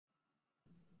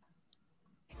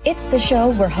It's the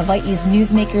show where Hawaii's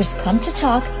newsmakers come to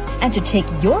talk and to take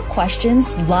your questions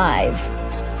live.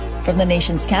 From the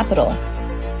nation's capital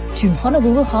to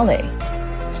Honolulu Hale,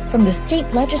 from the state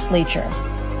legislature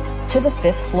to the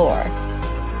fifth floor.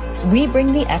 We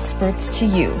bring the experts to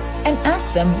you and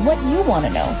ask them what you want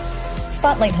to know.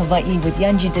 Spotlight Hawaii with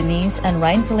Yanji Denise and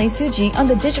Ryan Pillay-Suji on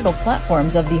the digital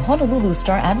platforms of the Honolulu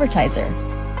Star-Advertiser.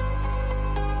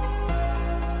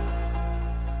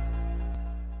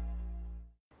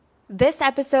 This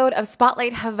episode of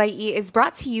Spotlight Hawaii is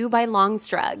brought to you by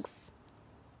Longstrugs.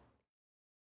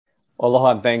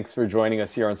 Aloha and thanks for joining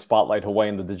us here on Spotlight Hawaii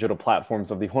and the digital platforms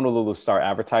of the Honolulu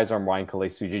Star-Advertiser. I'm Ryan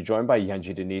Pillay-Suji, joined by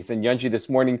Yanji Denise. And Yanji, this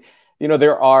morning,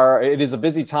 it is a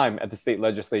busy time at the state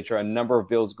legislature, a number of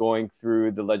bills going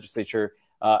through the legislature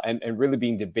and really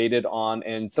being debated on.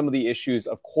 And some of the issues,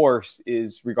 of course,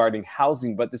 is regarding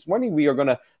housing. But this morning, we are going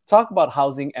to talk about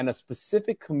housing and a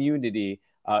specific community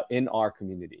in our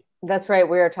community. That's right.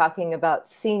 We are talking about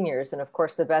seniors. And of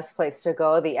course, the best place to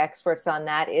go, the experts on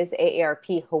that, is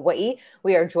AARP Hawaii.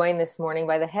 We are joined this morning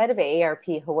by the head of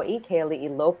AARP Hawaii,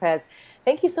 Kealii Lopez.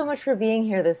 Thank you so much for being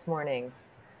here this morning.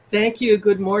 Thank you.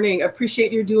 Good morning. I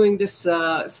appreciate you doing this,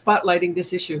 spotlighting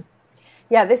this issue.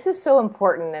 Yeah, this is so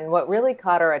important. And what really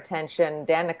caught our attention,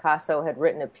 Dan Nicasso had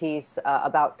written a piece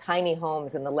about tiny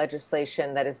homes and the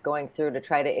legislation that is going through to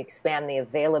try to expand the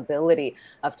availability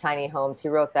of tiny homes. He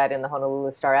wrote that in the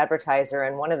Honolulu Star-Advertiser.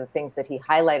 And one of the things that he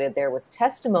highlighted there was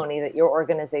testimony that your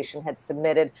organization had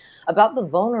submitted about the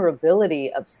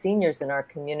vulnerability of seniors in our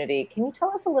community. Can you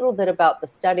tell us a little bit about the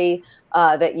study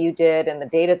that you did and the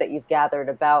data that you've gathered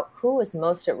about who is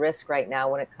most at risk right now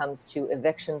when it comes to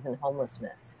evictions and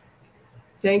homelessness?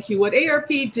 Thank you. What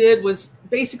AARP did was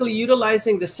basically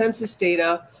utilizing the census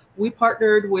data. We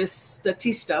partnered with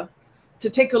Statista to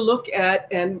take a look at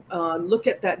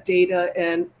that data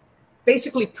and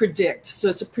basically predict. So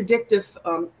it's a predictive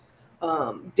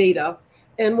data.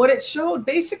 And what it showed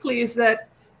basically is that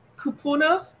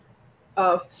kupuna,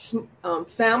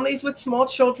 families with small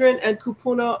children and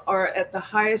kupuna are at the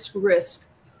highest risk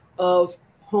of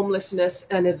homelessness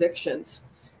and evictions.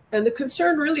 And the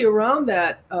concern really around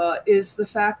that is the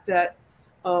fact that,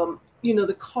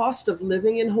 the cost of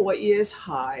living in Hawaii is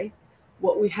high.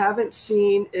 What we haven't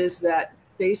seen is that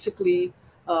basically,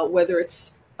 whether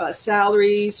it's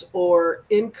salaries or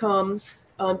income,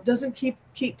 doesn't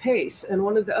keep pace. And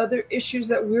one of the other issues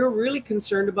that we're really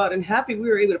concerned about and happy we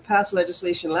were able to pass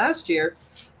legislation last year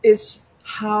is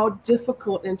how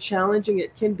difficult and challenging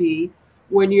it can be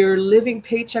when you're living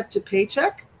paycheck to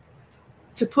paycheck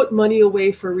to put money away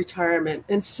for retirement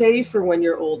and save for when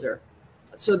you're older.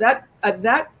 So that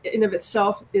in of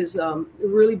itself is a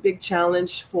really big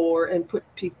challenge and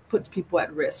puts people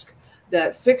at risk.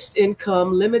 That fixed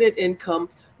income, limited income,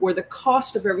 where the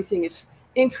cost of everything is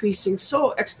increasing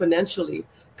so exponentially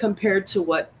compared to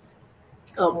what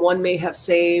one may have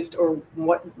saved or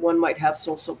what one might have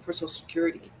for Social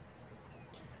Security.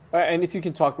 And if you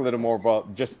can talk a little more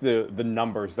about just the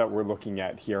numbers that we're looking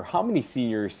at here, how many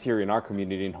seniors here in our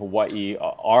community in Hawaii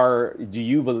do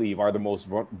you believe are the most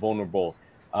vulnerable?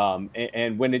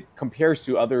 And when it compares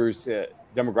to others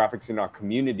demographics in our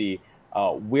community,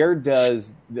 where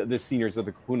does the seniors of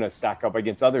the kupuna stack up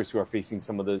against others who are facing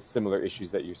some of the similar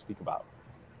issues that you speak about?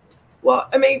 Well,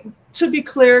 I mean, to be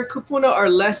clear, kupuna are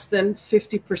less than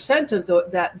 50%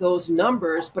 of those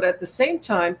numbers, but at the same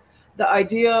time, the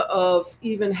idea of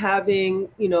even having,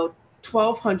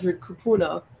 1,200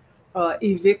 kupuna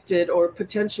evicted or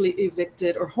potentially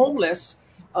evicted or homeless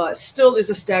still is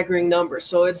a staggering number.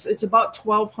 So it's about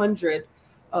 1,200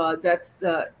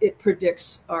 that it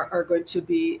predicts are going to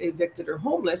be evicted or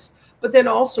homeless. But then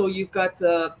also you've got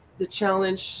the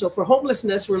challenge. So for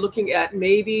homelessness, we're looking at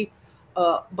maybe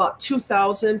about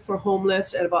 2,000 for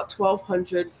homeless and about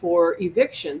 1,200 for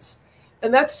evictions.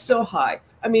 And that's still high.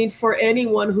 I mean, for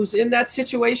anyone who's in that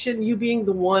situation, you being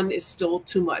the one is still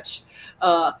too much.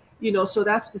 So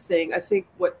that's the thing. I think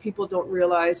what people don't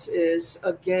realize is,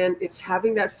 again, it's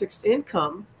having that fixed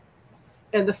income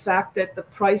and the fact that the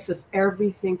price of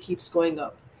everything keeps going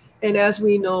up. And as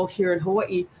we know here in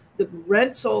Hawaii, the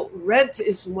rent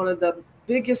is one of the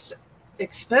biggest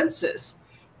expenses.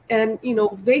 And,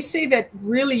 they say that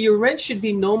really your rent should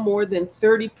be no more than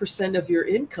 30% of your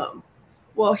income.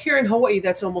 Well, here in Hawaii,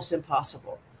 that's almost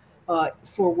impossible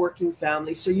for working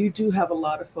families. So you do have a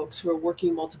lot of folks who are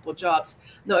working multiple jobs.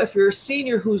 Now, if you're a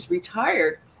senior who's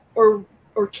retired or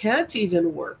can't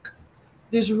even work,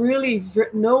 there's really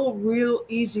no real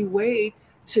easy way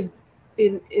to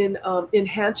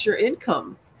enhance your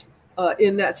income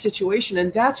in that situation.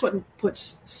 And that's what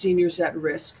puts seniors at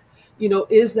risk,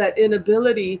 is that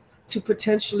inability to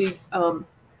potentially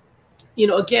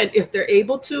again, if they're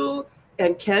able to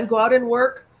and can go out and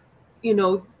work,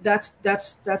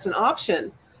 that's an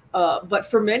option. But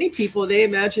for many people, they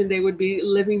imagine they would be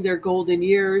living their golden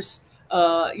years,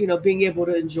 being able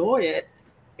to enjoy it.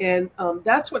 And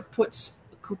that's what puts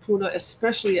kupuna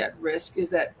especially at risk, is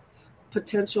that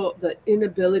potential, the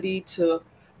inability to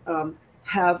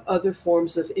have other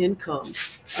forms of income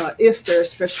if they're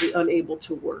especially unable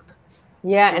to work.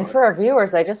 Yeah, and for our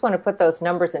viewers, I just want to put those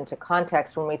numbers into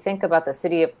context. When we think about the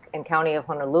city and county of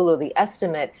Honolulu, the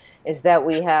estimate is that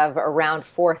we have around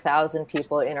 4,000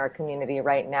 people in our community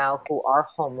right now who are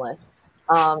homeless.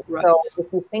 Right. So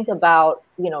if you think about,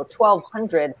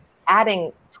 1,200,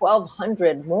 adding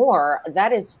 1,200 more,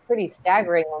 that is pretty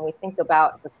staggering when we think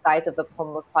about the size of the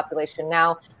homeless population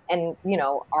now and,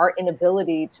 our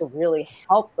inability to really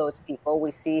help those people.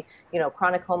 We see,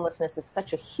 chronic homelessness is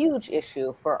such a huge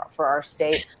issue for our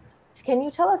state. Can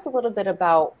you tell us a little bit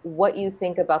about what you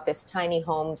think about this tiny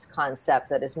homes concept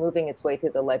that is moving its way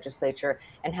through the legislature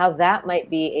and how that might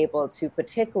be able to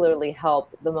particularly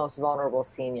help the most vulnerable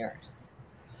seniors?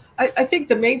 I think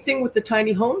the main thing with the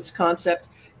tiny homes concept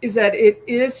is that it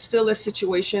is still a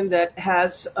situation that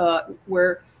has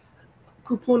where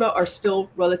kupuna are still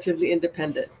relatively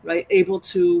independent, right? Able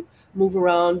to move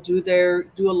around, do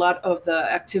a lot of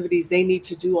the activities they need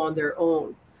to do on their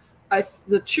own.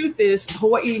 The truth is,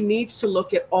 Hawaii needs to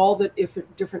look at all the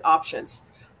different options.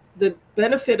 The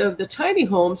benefit of the tiny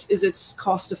homes is it's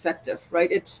cost effective,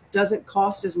 right? It doesn't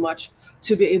cost as much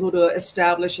to be able to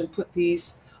establish and put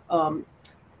these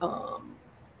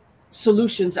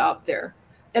solutions out there.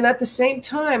 And at the same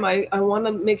time, I want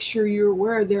to make sure you're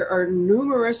aware there are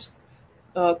numerous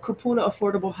kupuna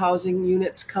affordable housing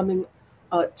units coming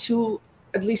to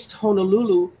at least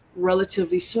Honolulu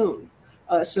relatively soon.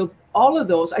 So all of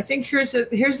those, I think here's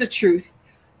the truth.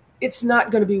 It's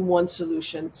not going to be one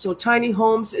solution. So tiny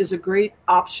homes is a great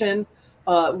option.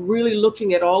 Really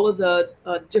looking at all of the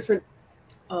different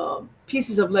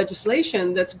pieces of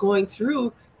legislation that's going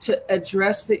through to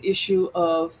address the issue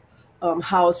of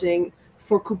housing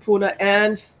for kupuna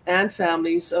and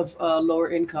families of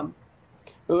lower income.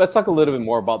 Let's talk a little bit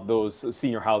more about those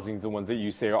senior housings, the ones that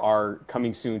you say are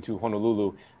coming soon to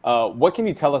Honolulu. What can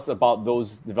you tell us about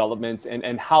those developments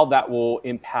and how that will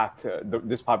impact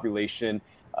this population?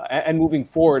 And moving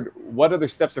forward, what other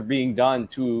steps are being done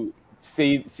to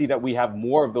see that we have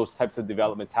more of those types of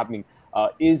developments happening?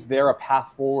 Is there a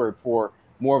path forward for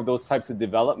more of those types of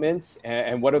developments?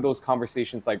 And what are those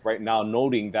conversations like right now,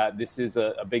 noting that this is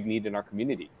a big need in our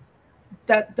community?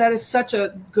 That is such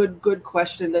a good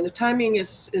question, and the timing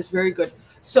is very good.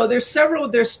 So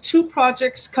there's two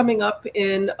projects coming up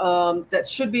in that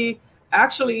should be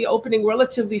actually opening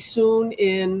relatively soon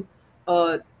in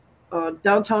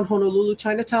downtown Honolulu,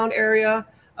 Chinatown area.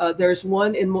 There's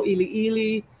one in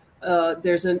Mo'iliili.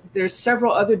 There's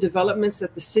several other developments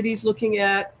that the city's looking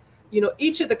at.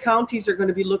 Each of the counties are going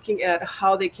to be looking at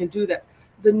how they can do that.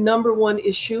 The number one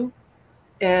issue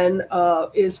and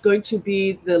is going to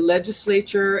be the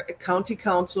legislature, county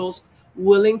councils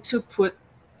willing to put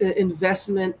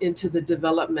investment into the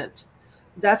development.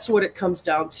 That's what it comes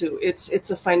down to. It's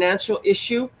a financial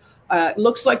issue. It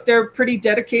looks like they're pretty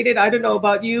dedicated. I don't know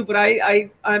about you, but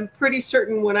I'm pretty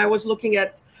certain when I was looking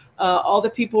at all the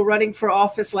people running for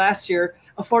office last year,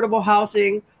 affordable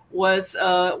housing was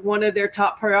one of their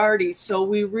top priorities. So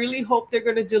we really hope they're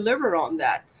going to deliver on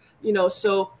that.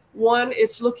 So one,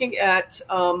 it's looking at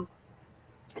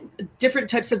different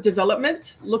types of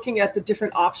development, looking at the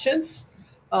different options.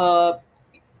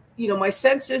 My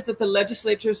sense is that the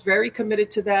legislature is very committed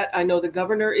to that. I know the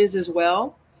governor is as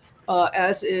well,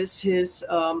 as is his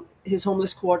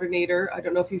homeless coordinator. I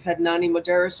don't know if you've had Nani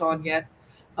Maderas on yet,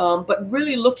 but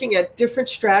really looking at different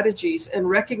strategies and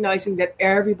recognizing that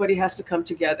everybody has to come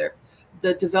together.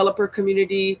 The developer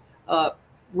community,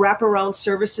 wraparound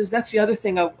services. That's the other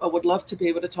thing I would love to be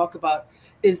able to talk about.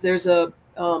 Is there's a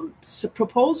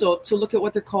proposal to look at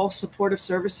what they're called supportive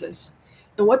services,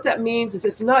 and what that means is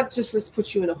it's not just let's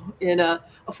put you in a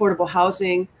affordable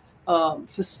housing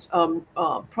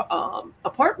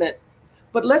apartment,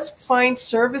 but let's find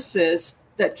services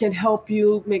that can help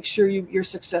you make sure you're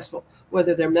successful.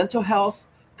 Whether they're mental health,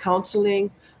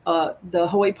 counseling. The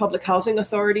Hawaii Public Housing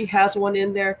Authority has one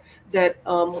in there that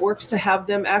works to have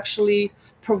them actually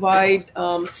provide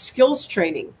skills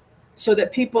training so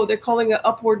that they're calling it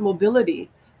upward mobility,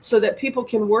 so that people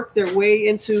can work their way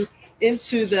into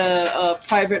the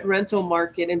private rental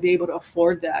market and be able to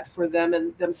afford that for them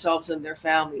and themselves and their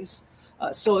families.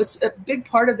 So it's a big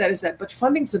part of that is that, but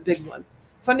funding's a big one.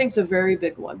 Funding's a very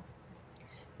big one.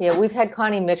 Yeah, we've had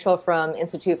Connie Mitchell from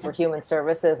Institute for Human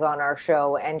Services on our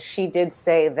show, and she did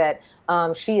say that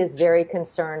she is very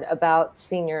concerned about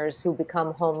seniors who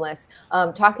become homeless,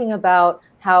 talking about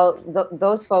how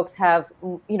those folks have,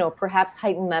 perhaps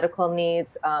heightened medical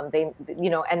needs, and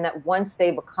that once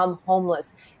they become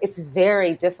homeless, it's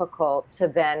very difficult to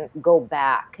then go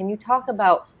back. Can you talk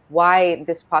about why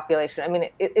this population, I mean,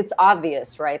 it's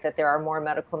obvious, right, that there are more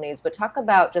medical needs, but talk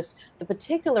about just the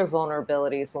particular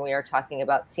vulnerabilities when we are talking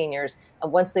about seniors,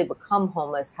 and once they become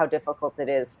homeless, how difficult it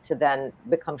is to then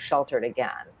become sheltered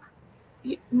again.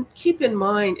 Keep in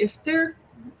mind, if they're,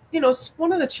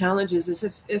 one of the challenges is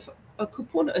if a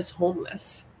kupuna is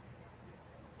homeless,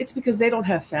 it's because they don't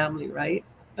have family, right?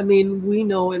 I mean, we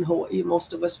know in Hawaii,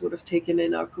 most of us would have taken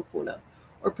in our kupuna,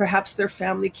 or perhaps their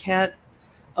family can't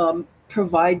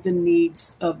provide the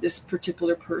needs of this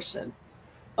particular person.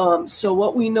 So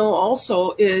what we know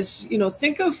also is,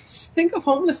 think of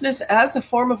homelessness as a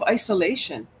form of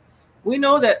isolation. We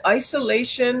know that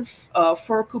isolation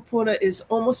for kupuna is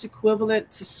almost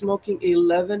equivalent to smoking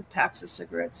 11 packs of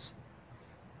cigarettes.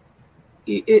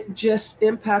 It just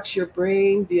impacts your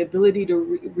brain, the ability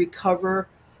to recover.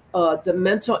 The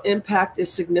mental impact is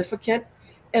significant.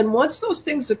 And once those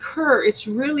things occur, it's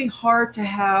really hard to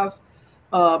have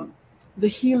the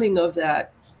healing of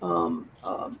that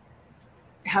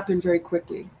happen very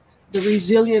quickly. The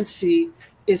resiliency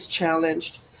is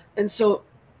challenged. And so,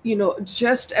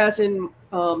 just as in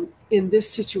this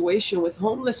situation with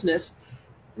homelessness,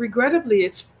 regrettably,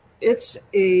 it's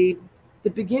the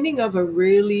beginning of a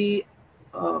really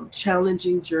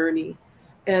challenging journey.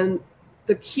 And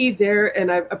the key there, and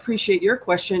I appreciate your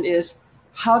question, is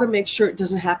how to make sure it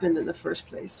doesn't happen in the first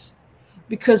place.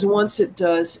 Because once it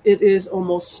does, it is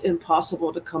almost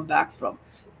impossible to come back from.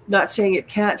 Not saying it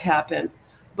can't happen,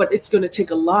 but it's going to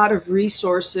take a lot of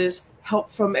resources, help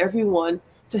from everyone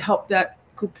to help that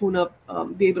kupuna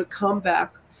be able to come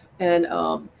back and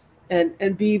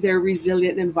be their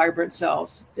resilient and vibrant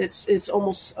selves. It's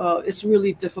almost it's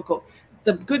really difficult.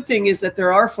 The good thing is that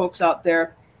there are folks out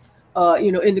there,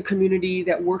 in the community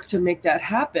that work to make that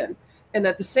happen. And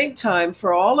at the same time,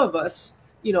 for all of us,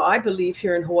 I believe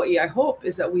here in Hawaii, I hope,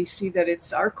 is that we see that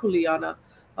it's our kuleana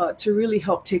to really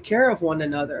help take care of one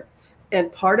another.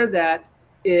 And part of that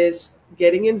is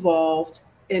getting involved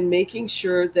and making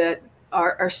sure that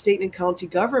our state and county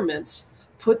governments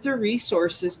put the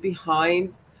resources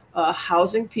behind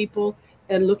housing people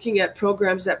and looking at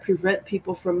programs that prevent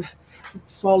people from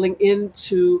falling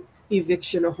into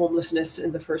eviction or homelessness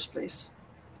in the first place.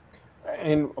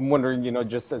 And I'm wondering,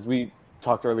 just as we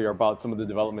talked earlier about some of the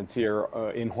developments here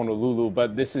in Honolulu,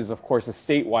 but this is, of course, a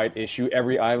statewide issue.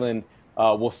 Every island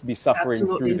will be suffering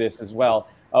through this as well.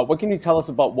 What can you tell us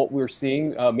about what we're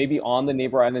seeing, maybe on the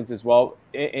neighbor islands as well,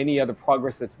 any other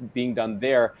progress that's being done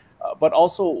there, but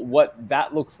also what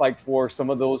that looks like for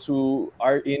some of those who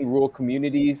are in rural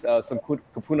communities, some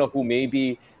kupuna who may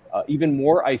be even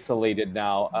more isolated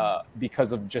now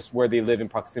because of just where they live in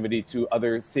proximity to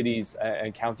other cities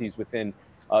and counties within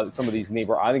some of these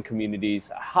neighbor island communities.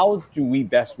 How do we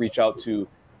best reach out to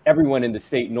everyone in the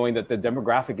state, knowing that the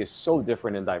demographic is so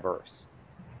different and diverse?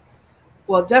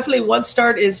 Well, definitely one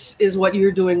start is what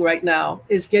you're doing right now,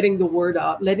 is getting the word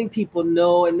out, letting people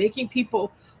know and making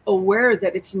people aware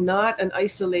that it's not an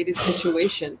isolated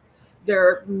situation. There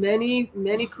are many,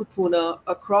 many kupuna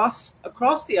across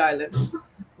the islands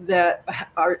that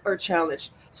are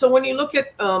challenged. So when you look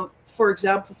at, for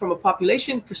example, from a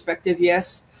population perspective,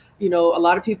 yes, a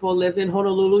lot of people live in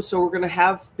Honolulu, so we're going to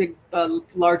have big,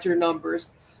 larger numbers.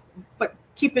 But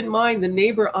keep in mind the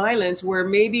neighbor islands where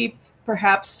maybe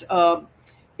perhaps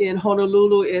in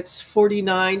Honolulu, it's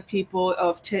 49 people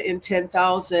in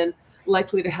 10,000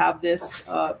 likely to have this,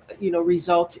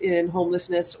 result in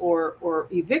homelessness or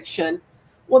eviction.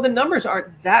 Well, the numbers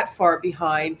aren't that far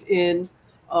behind. In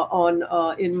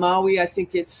Maui, I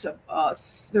think it's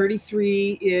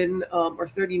 33 or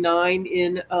 39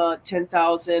 in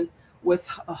 10,000, with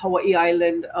Hawaii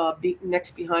Island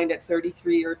next behind at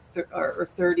 33 or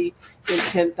 30 in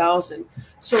 10,000.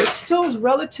 So it still is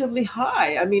relatively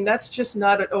high. I mean, that's just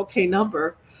not an okay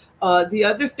number. The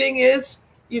other thing is,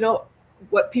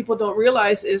 what people don't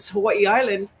realize is Hawaii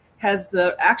Island has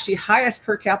the actually highest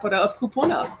per capita of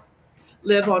kupuna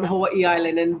live on Hawaii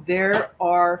Island. And there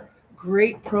are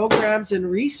great programs and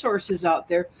resources out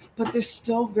there, but they're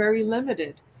still very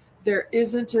limited. There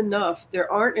isn't enough.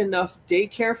 There aren't enough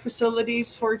daycare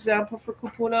facilities, for example, for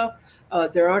kupuna.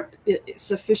 There aren't a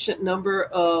sufficient number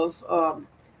of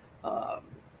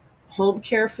home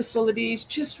care facilities.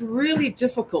 Just really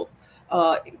difficult.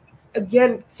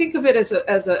 Again, think of it as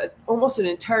a almost an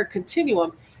entire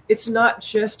continuum. it's not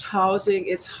just housing,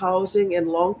 it's housing and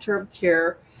long-term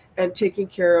care and taking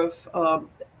care of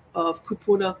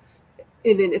kupuna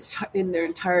in their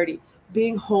entirety.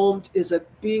 Being housed is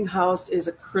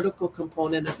a critical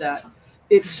component of that.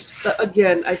 It's,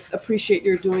 again, I appreciate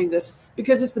you're doing this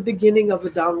because it's the beginning of a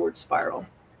downward spiral.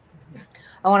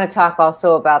 I want to talk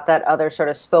also about that other sort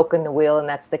of spoke in the wheel, and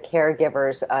that's the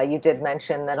caregivers. You did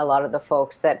mention that a lot of the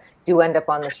folks that do end up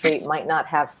on the street might not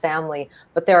have family,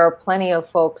 but there are plenty of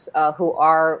folks who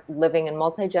are living in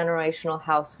multi-generational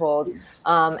households,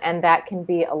 and that can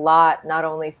be a lot, not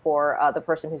only for the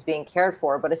person who's being cared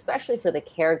for, but especially for the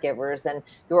caregivers. And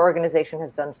your organization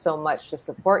has done so much to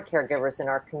support caregivers in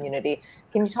our community.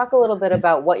 Can you talk a little bit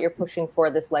about what you're pushing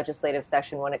for this legislative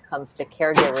session when it comes to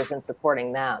caregivers and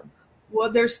supporting them? Well,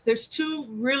 there's two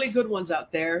really good ones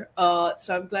out there.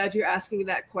 So I'm glad you're asking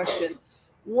that question.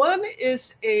 One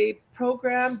is a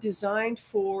program designed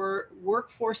for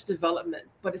workforce development,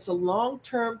 but it's a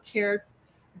long-term care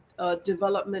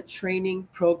development training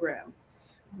program.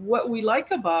 What we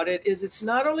like about it is it's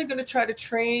not only going to try to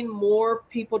train more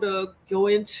people to go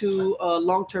into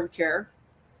long-term care,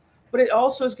 but it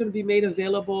also is going to be made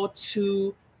available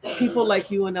to people like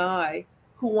you and I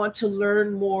who want to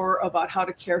learn more about how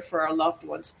to care for our loved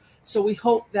ones. So we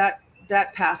hope that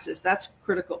that passes. That's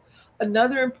critical.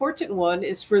 Another important one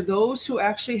is for those who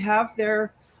actually have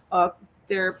their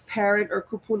parent or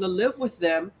kupuna live with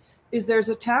them, is there's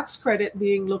a tax credit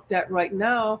being looked at right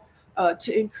now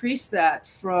to increase that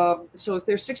from, so if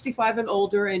they're 65 and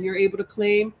older and you're able to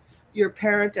claim your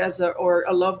parent or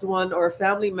a loved one or a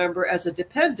family member as a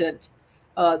dependent,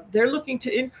 they're looking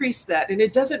to increase that. And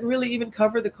it doesn't really even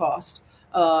cover the cost,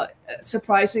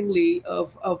 surprisingly,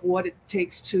 of what it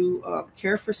takes to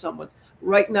care for someone.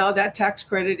 Right now, that tax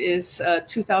credit is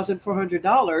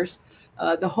 $2,400.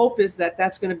 The hope is that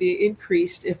that's going to be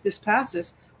increased, if this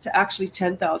passes, to actually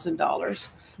 $10,000.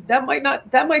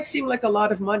 That might seem like a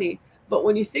lot of money, but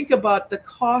when you think about the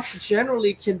cost,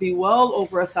 generally can be well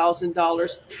over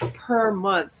 $1,000 per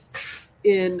month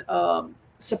in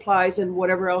supplies and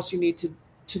whatever else you need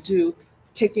to do,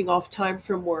 taking off time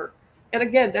from work. And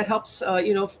again, that helps, a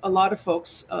lot of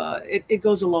folks. It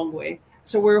goes a long way.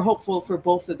 So we're hopeful for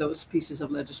both of those pieces of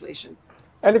legislation.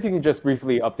 And if you can just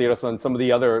briefly update us on some of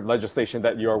the other legislation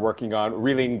that you are working on,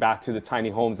 relating back to the tiny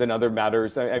homes and other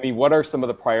matters. I mean, what are some of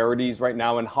the priorities right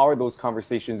now, and how are those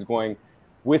conversations going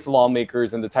with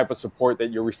lawmakers and the type of support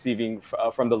that you're receiving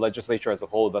from the legislature as a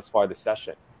whole thus far this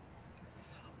session?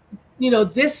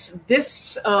 This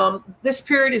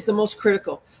period is the most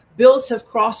critical. Bills have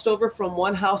crossed over from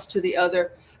one house to the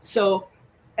other. So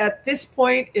at this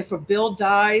point, if a bill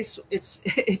dies,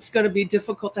 it's going to be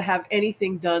difficult to have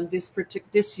anything done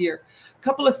this year. A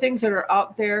couple of things that are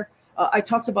out there. I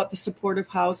talked about the supportive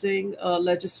housing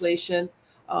legislation.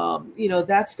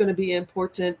 That's going to be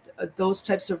important. Those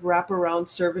types of wraparound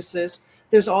services.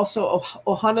 There's also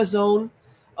Ohana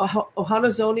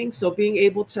zoning. So being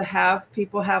able to have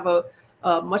people have a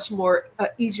much more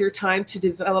easier time to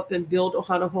develop and build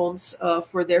Ohana homes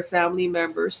for their family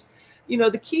members.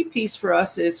 The key piece for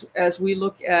us is, as we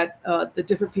look at the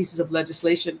different pieces of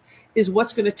legislation, is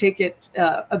what's going to take it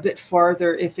a bit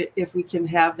farther if we can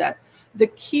have that. The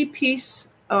key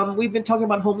piece, we've been talking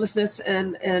about homelessness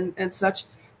and such,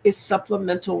 is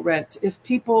supplemental rent. If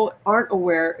people aren't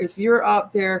aware, if you're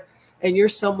out there and you're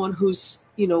someone who's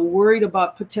worried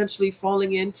about potentially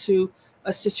falling into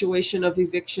a situation of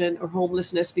eviction or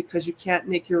homelessness because you can't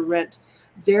make your rent,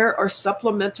 there are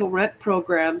supplemental rent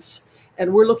programs.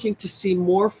 And we're looking to see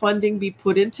more funding be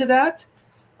put into that.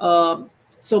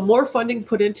 So more funding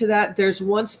put into that. There's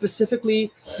one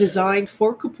specifically designed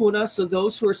for kupuna, so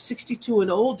those who are 62 and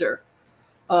older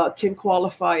can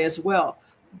qualify as well.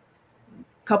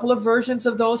 A couple of versions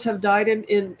of those have died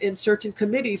in certain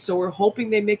committees, so we're hoping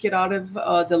they make it out of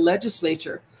the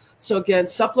legislature. So again,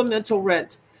 supplemental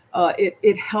rent,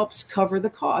 it helps cover the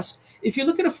cost. If you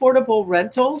look at affordable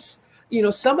rentals,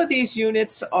 some of these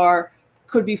units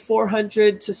could be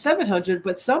 $400 to $700,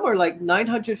 but some are like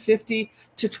 $950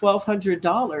 to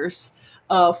 $1,200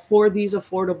 for these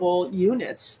affordable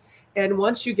units. And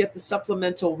once you get the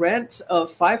supplemental rent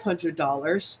of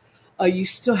 $500, you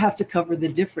still have to cover the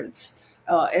difference.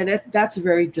 And that's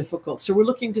very difficult. So we're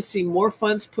looking to see more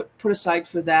funds put aside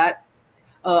for that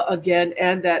again,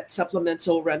 and that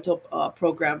supplemental rental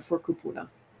program for kupuna.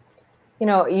 You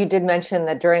know, you did mention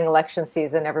that during election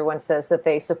season, everyone says that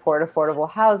they support affordable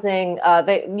housing.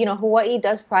 Hawaii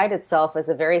does pride itself as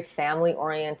a very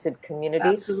family-oriented community.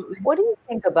 Absolutely. What do you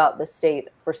think about the state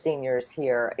for seniors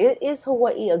here? Is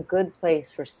Hawaii a good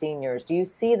place for seniors? Do you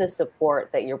see the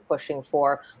support that you're pushing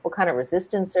for? What kind of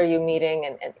resistance are you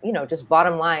meeting? And just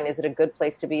bottom line, is it a good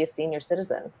place to be a senior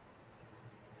citizen?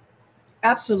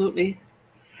 Absolutely.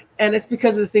 And it's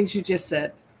because of the things you just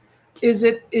said.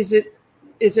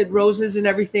 Is it roses and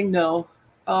everything? No.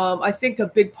 I think a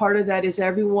big part of that is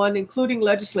everyone, including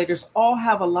legislators, all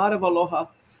have a lot of aloha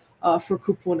for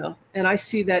kupuna. And I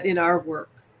see that in our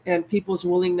work and people's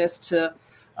willingness to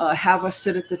have us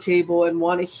sit at the table and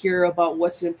want to hear about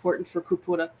what's important for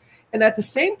kupuna. And at the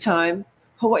same time,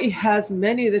 Hawaii has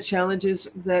many of the challenges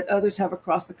that others have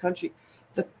across the country.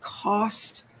 The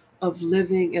cost of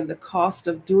living and the cost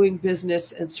of doing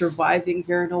business and surviving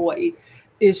here in Hawaii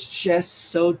is just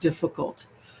so difficult.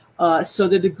 So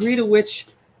the degree to which,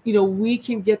 we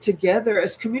can get together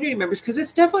as community members, because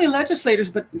it's definitely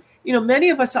legislators, but, many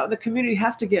of us out in the community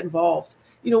have to get involved.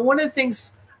 One of the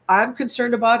things I'm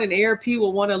concerned about and AARP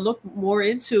will want to look more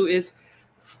into is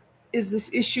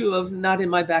this issue of not in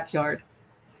my backyard.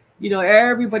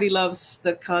 Everybody loves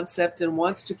the concept and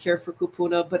wants to care for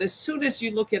kupuna, but as soon as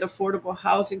you look at affordable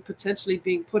housing potentially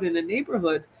being put in a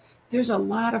neighborhood, there's a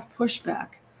lot of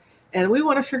pushback. And we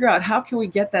want to figure out how can we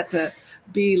get that to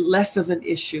be less of an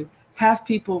issue, have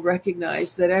people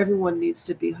recognize that everyone needs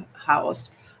to be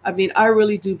housed. I mean, I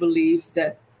really do believe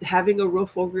that having a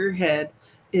roof over your head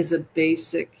is a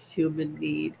basic human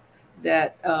need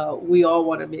that we all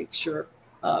want to make sure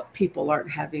people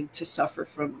aren't having to suffer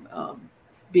from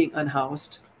being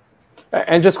unhoused.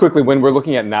 And just quickly, when we're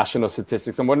looking at national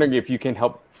statistics, I'm wondering if you can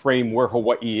help frame where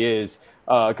Hawaii is,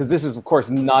 because this is, of course,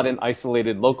 not an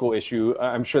isolated local issue.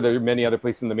 I'm sure there are many other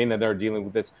places in the mainland that are dealing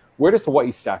with this. Where does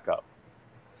Hawaii stack up?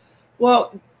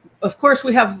 Well, of course,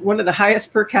 we have one of the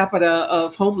highest per capita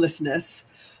of homelessness.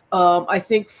 I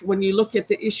think when you look at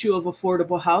the issue of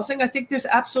affordable housing, I think there's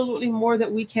absolutely more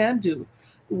that we can do.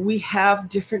 We have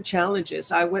different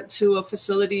challenges. I went to a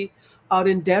facility out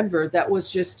in Denver that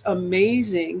was just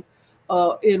amazing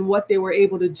in what they were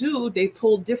able to do. They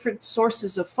pulled different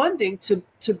sources of funding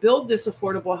to build this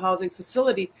affordable housing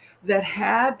facility that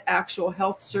had actual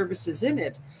health services in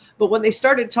it. But when they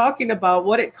started talking about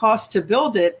what it cost to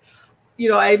build it,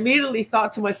 I immediately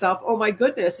thought to myself, oh my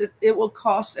goodness, it will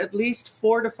cost at least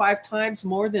 4 to 5 times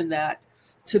more than that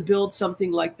to build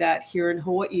something like that here in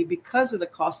Hawaii because of the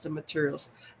cost of materials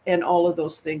and all of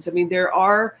those things. I mean, there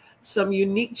are some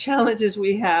unique challenges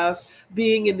we have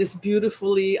being in this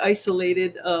beautifully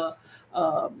isolated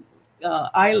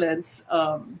islands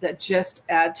that just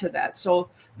add to that. So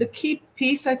the key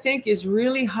piece, I think, is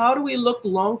really how do we look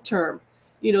long term?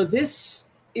 This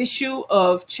issue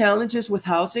of challenges with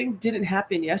housing didn't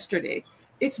happen yesterday.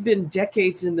 It's been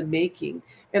decades in the making.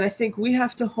 And I think we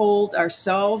have to hold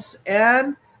ourselves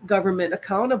and government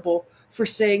accountable for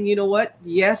saying, you know what,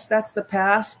 yes, that's the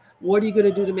past. What are you going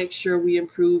to do to make sure we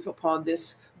improve upon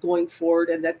this going forward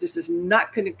and that this is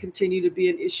not going to continue to be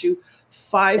an issue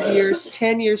 5 years,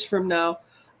 10 years from now?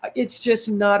 It's just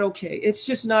not okay. It's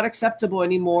just not acceptable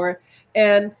anymore.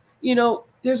 And,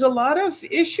 there's a lot of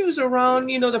issues around,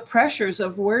 the pressures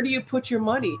of where do you put your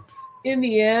money? In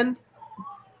the end,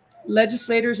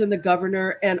 legislators and the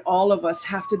governor and all of us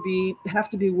have to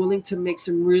be willing to make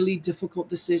some really difficult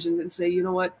decisions and say, you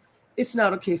know what, it's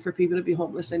not okay for people to be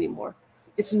homeless anymore.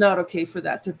 It's not okay for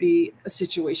that to be a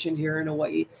situation here in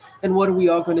Hawaii. And what are we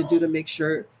all going to do to make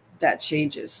sure that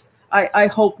changes? I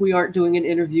hope we aren't doing an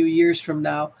interview years from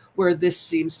now where this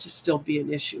seems to still be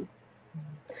an issue.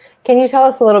 Can you tell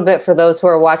us a little bit for those who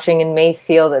are watching and may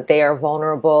feel that they are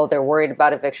vulnerable, they're worried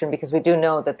about eviction, because we do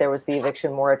know that there was the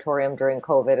eviction moratorium during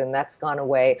COVID and that's gone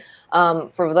away.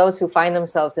 For those who find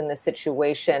themselves in this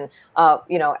situation,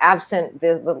 absent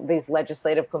these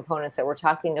legislative components that we're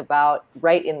talking about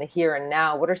right in the here and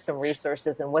now, what are some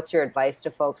resources and what's your advice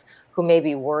to folks who may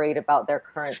be worried about their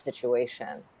current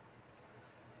situation?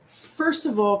 First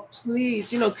of all, please,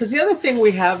 because the other thing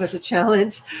we have as a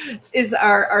challenge is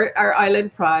our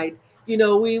island pride. We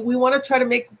want to try to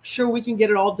make sure we can get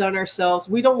it all done ourselves.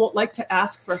 We don't like to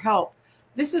ask for help.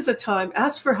 This is a time,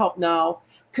 ask for help now,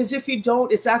 because if you don't,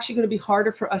 it's actually going to be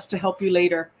harder for us to help you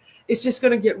later. It's just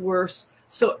going to get worse.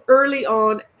 So early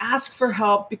on, ask for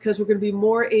help because we're going to be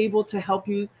more able to help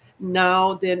you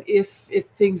now than if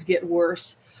things get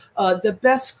worse.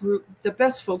 The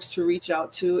best folks to reach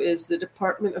out to is the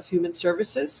Department of Human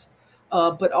Services,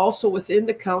 but also within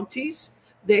the counties,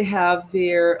 they have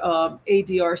their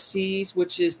ADRCs,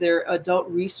 which is their adult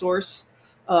resource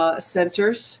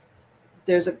centers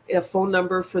There's a phone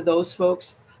number for those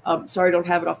folks. Sorry, I don't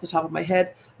have it off the top of my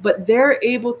head, but they're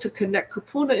able to connect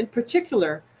kupuna in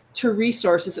particular to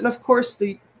resources. And of course,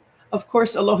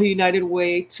 Aloha United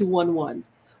Way 211.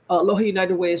 Aloha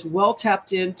United Way is well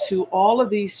tapped into all of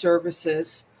these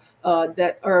services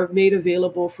that are made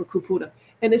available for kupuna.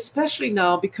 And especially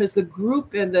now, because the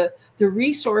group and the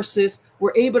resources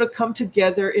were able to come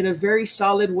together in a very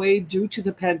solid way due to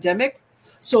the pandemic.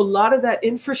 So a lot of that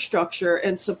infrastructure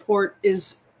and support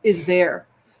is there.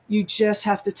 You just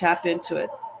have to tap into it.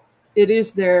 It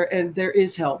is there, and there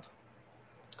is help.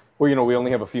 Well, we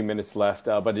only have a few minutes left,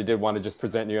 but I did want to just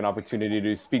present you an opportunity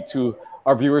to speak to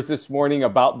our viewers this morning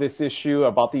about this issue,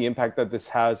 about the impact that this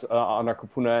has on our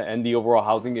kupuna and the overall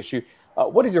housing issue.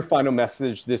 What is your final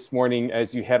message this morning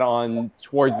as you head on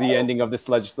towards the ending of this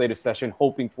legislative session,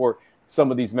 hoping for some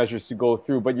of these measures to go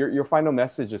through? But your final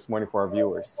message this morning for our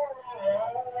viewers.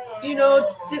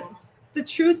 The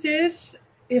truth is,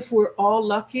 if we're all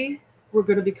lucky, we're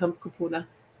going to become kupuna.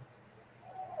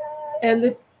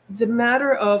 And the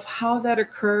matter of how that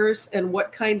occurs and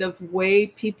what kind of way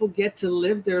people get to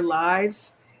live their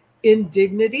lives in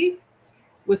dignity,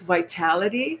 with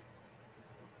vitality,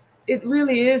 it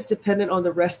really is dependent on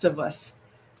the rest of us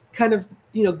kind of,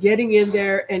 getting in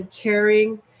there and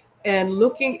caring and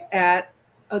looking at,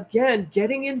 again,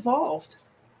 getting involved.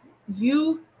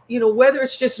 Whether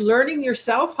it's just learning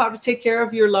yourself how to take care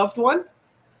of your loved one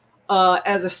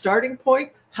as a starting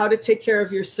point, how to take care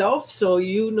of yourself so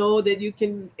you know that you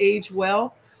can age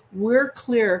well. We're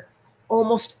clear,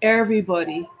 almost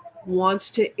everybody wants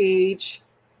to age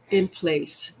in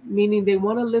place, meaning they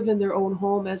want to live in their own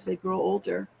home as they grow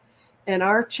older. And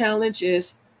our challenge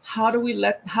is, how do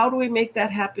we make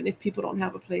that happen if people don't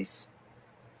have a place?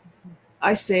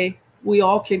 I say we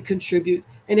all can contribute,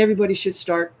 and everybody should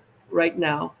start right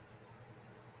now.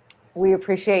 We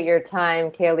appreciate your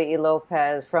time, Kealii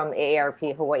Lopez from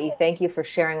AARP Hawaii. Thank you for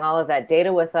sharing all of that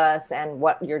data with us and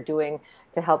what you're doing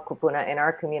to help kupuna in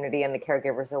our community and the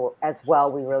caregivers as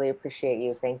well. We really appreciate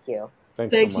you. Thank you.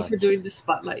 Thank you for doing this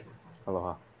spotlight.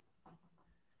 Aloha.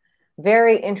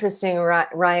 Very interesting,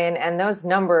 Ryan. And those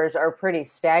numbers are pretty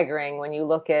staggering when you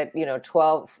look at,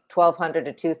 1,200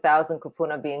 to 2,000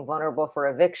 kupuna being vulnerable for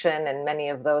eviction, and many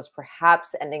of those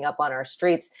perhaps ending up on our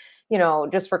streets.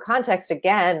 Just for context,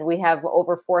 again, we have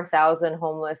over 4,000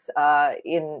 homeless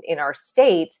in our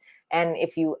state. And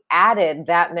if you added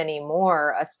that many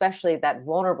more, especially that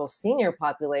vulnerable senior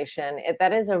population,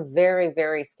 that is a very,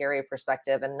 very scary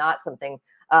perspective, and not something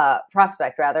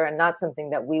prospect rather, and not something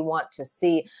that we want to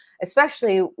see,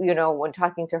 especially, when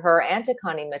talking to her and to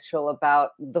Connie Mitchell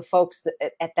about the folks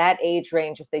that, at that age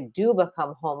range, if they do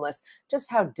become homeless, just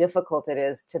how difficult it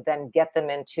is to then get them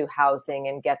into housing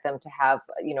and get them to have,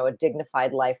 a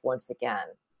dignified life once again.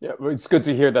 Yeah, it's good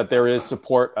to hear that there is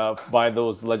support by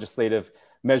those legislative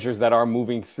measures that are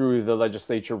moving through the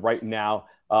legislature right now,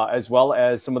 as well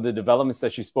as some of the developments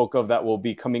that she spoke of that will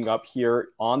be coming up here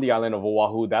on the island of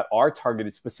Oahu that are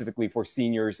targeted specifically for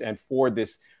seniors and for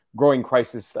this growing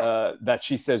crisis that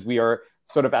she says we are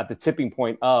sort of at the tipping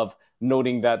point of,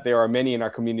 noting that there are many in our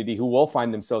community who will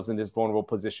find themselves in this vulnerable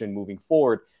position moving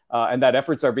forward, and that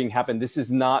efforts are being happened. This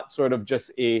is not sort of just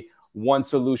a one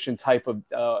solution type of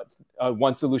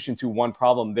one solution to one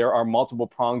problem. There are multiple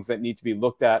prongs that need to be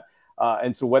looked at.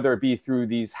 And so whether it be through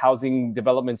these housing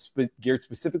developments geared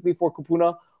specifically for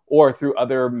kupuna, or through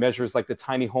other measures like the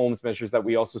tiny homes measures that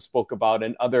we also spoke about,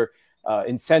 and other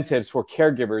incentives for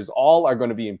caregivers, all are going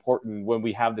to be important when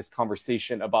we have this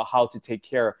conversation about how to take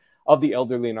care of the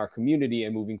elderly in our community,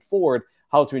 and moving forward,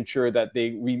 how to ensure that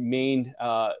they remain,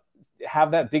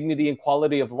 have that dignity and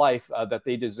quality of life that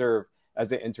they deserve as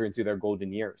they enter into their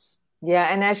golden years.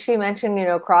 Yeah, and as she mentioned,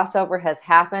 crossover has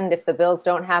happened. If the bills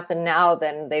don't happen now,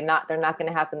 then they're not going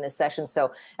to happen this session.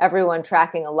 So everyone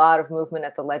tracking a lot of movement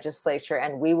at the legislature,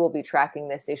 and we will be tracking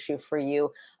this issue for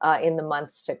you in the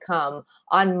months to come.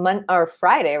 On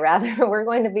Friday, rather, we're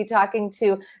going to be talking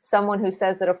to someone who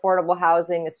says that affordable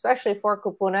housing, especially for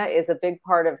kupuna, is a big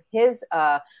part of his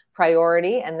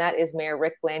priority, and that is Mayor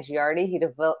Rick Blangiardi.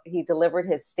 He delivered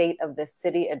his State of the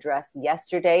City address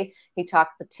yesterday. He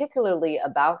talked particularly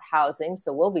about housing,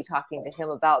 so we'll be talking to him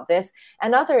about this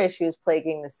and other issues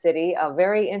plaguing the city. A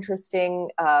very interesting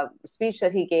speech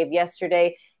that he gave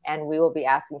yesterday, and we will be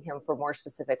asking him for more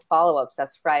specific follow-ups.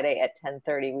 That's Friday at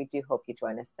 10:30. We do hope you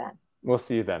join us then. We'll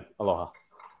see you then. Aloha.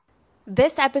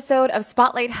 This episode of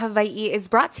Spotlight Hawaii is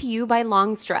brought to you by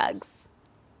Long's Drugs.